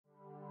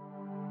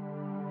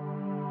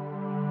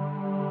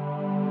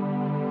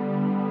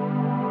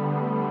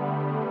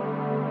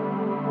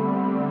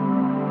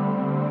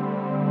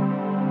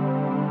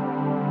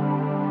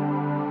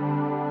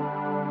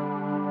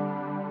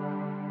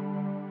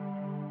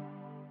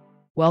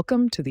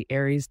Welcome to the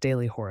Aries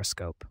Daily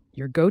Horoscope,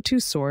 your go-to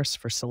source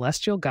for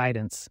celestial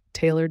guidance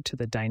tailored to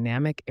the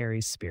dynamic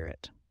Aries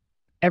spirit.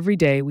 Every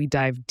day, we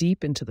dive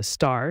deep into the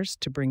stars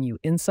to bring you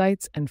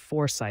insights and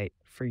foresight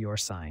for your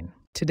sign.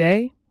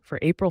 Today, for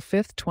April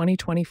 5th,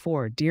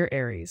 2024, dear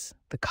Aries,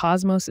 the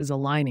cosmos is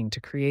aligning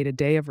to create a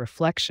day of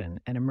reflection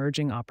and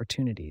emerging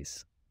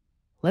opportunities.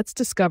 Let's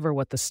discover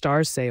what the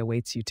stars say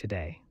awaits you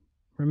today.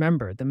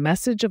 Remember, the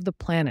message of the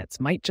planets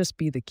might just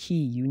be the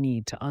key you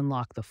need to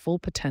unlock the full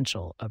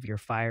potential of your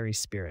fiery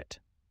spirit.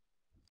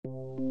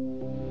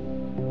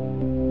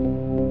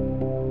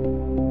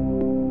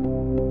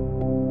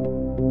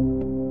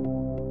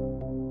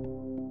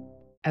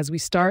 As we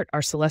start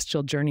our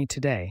celestial journey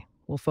today,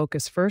 we'll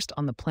focus first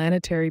on the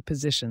planetary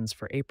positions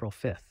for April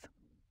 5th.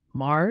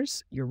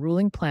 Mars, your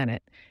ruling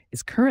planet,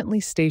 is currently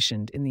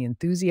stationed in the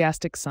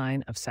enthusiastic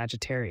sign of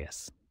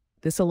Sagittarius.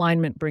 This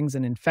alignment brings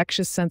an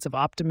infectious sense of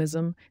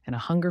optimism and a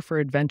hunger for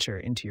adventure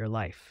into your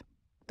life.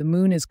 The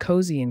moon is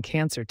cozy in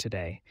Cancer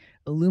today,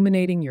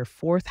 illuminating your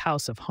fourth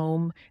house of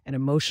home and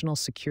emotional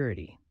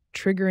security,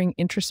 triggering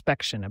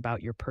introspection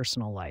about your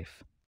personal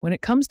life. When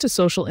it comes to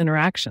social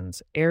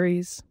interactions,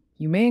 Aries,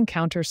 you may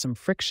encounter some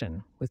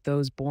friction with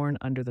those born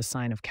under the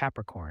sign of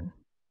Capricorn.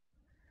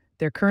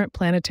 Their current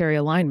planetary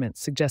alignment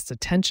suggests a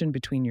tension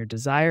between your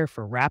desire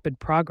for rapid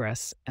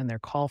progress and their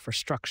call for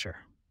structure.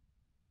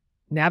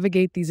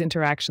 Navigate these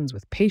interactions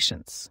with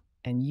patience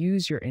and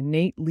use your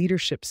innate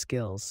leadership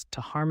skills to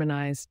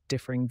harmonize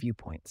differing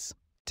viewpoints.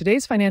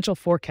 Today's financial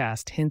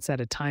forecast hints at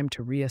a time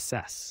to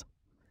reassess.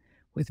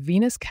 With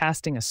Venus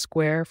casting a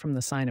square from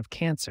the sign of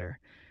Cancer,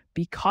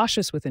 be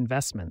cautious with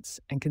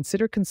investments and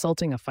consider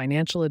consulting a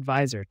financial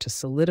advisor to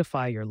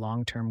solidify your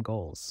long-term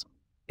goals.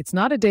 It's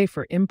not a day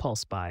for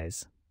impulse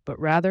buys, but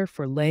rather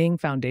for laying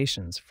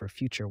foundations for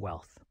future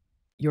wealth.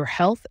 Your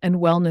health and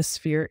wellness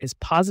sphere is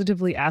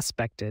positively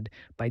aspected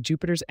by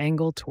Jupiter's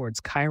angle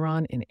towards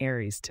Chiron in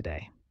Aries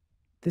today.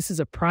 This is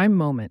a prime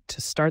moment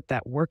to start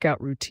that workout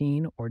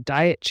routine or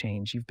diet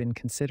change you've been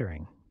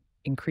considering.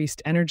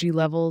 Increased energy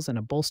levels and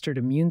a bolstered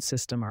immune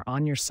system are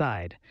on your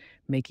side,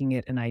 making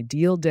it an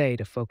ideal day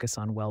to focus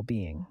on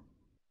well-being.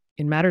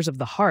 In matters of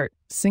the heart,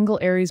 single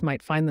Aries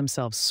might find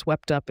themselves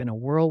swept up in a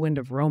whirlwind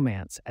of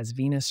romance as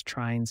Venus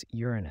trines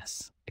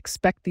Uranus.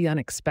 Expect the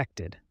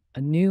unexpected. A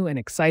new and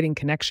exciting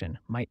connection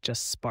might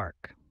just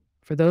spark.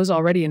 For those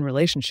already in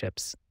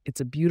relationships,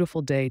 it's a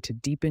beautiful day to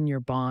deepen your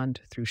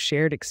bond through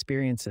shared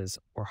experiences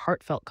or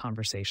heartfelt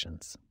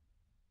conversations.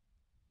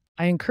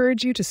 I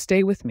encourage you to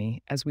stay with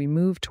me as we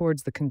move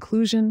towards the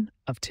conclusion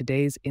of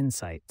today's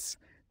insights,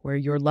 where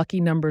your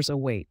lucky numbers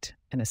await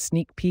and a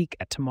sneak peek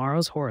at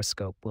tomorrow's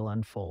horoscope will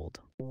unfold.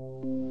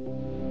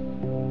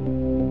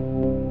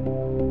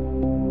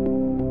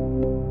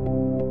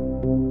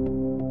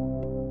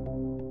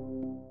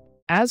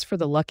 As for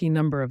the lucky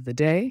number of the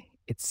day,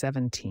 it's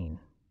 17.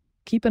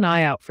 Keep an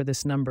eye out for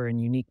this number in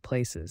unique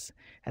places,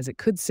 as it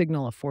could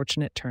signal a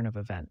fortunate turn of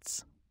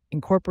events.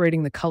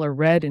 Incorporating the color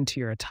red into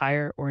your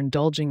attire or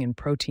indulging in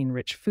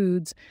protein-rich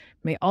foods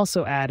may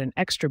also add an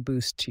extra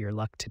boost to your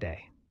luck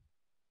today.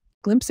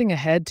 Glimpsing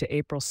ahead to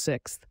April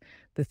 6th,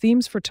 the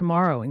themes for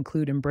tomorrow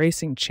include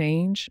embracing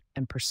change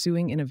and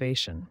pursuing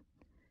innovation.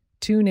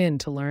 Tune in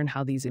to learn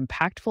how these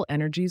impactful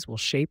energies will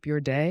shape your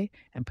day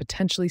and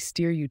potentially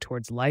steer you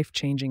towards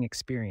life-changing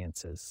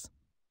experiences.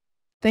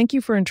 Thank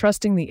you for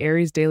entrusting the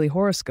Aries Daily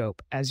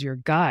Horoscope as your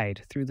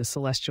guide through the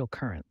celestial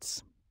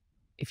currents.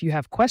 If you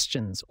have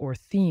questions or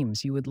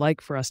themes you would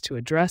like for us to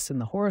address in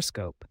the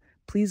horoscope,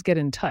 please get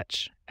in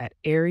touch at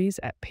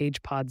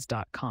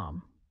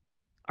aries@pagepods.com.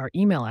 Our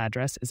email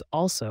address is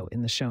also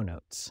in the show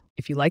notes.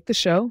 If you like the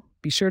show,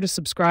 be sure to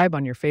subscribe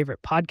on your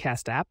favorite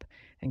podcast app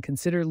and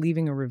consider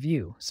leaving a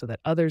review so that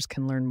others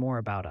can learn more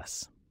about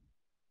us.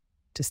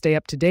 To stay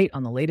up to date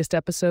on the latest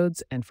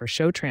episodes and for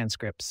show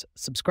transcripts,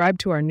 subscribe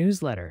to our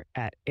newsletter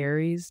at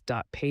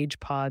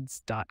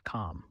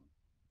aries.pagepods.com.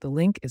 The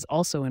link is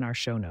also in our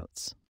show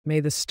notes. May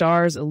the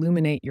stars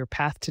illuminate your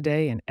path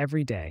today and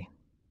every day.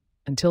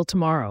 Until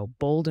tomorrow,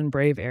 bold and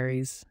brave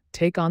Aries,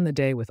 take on the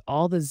day with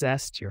all the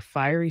zest your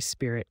fiery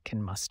spirit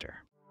can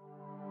muster.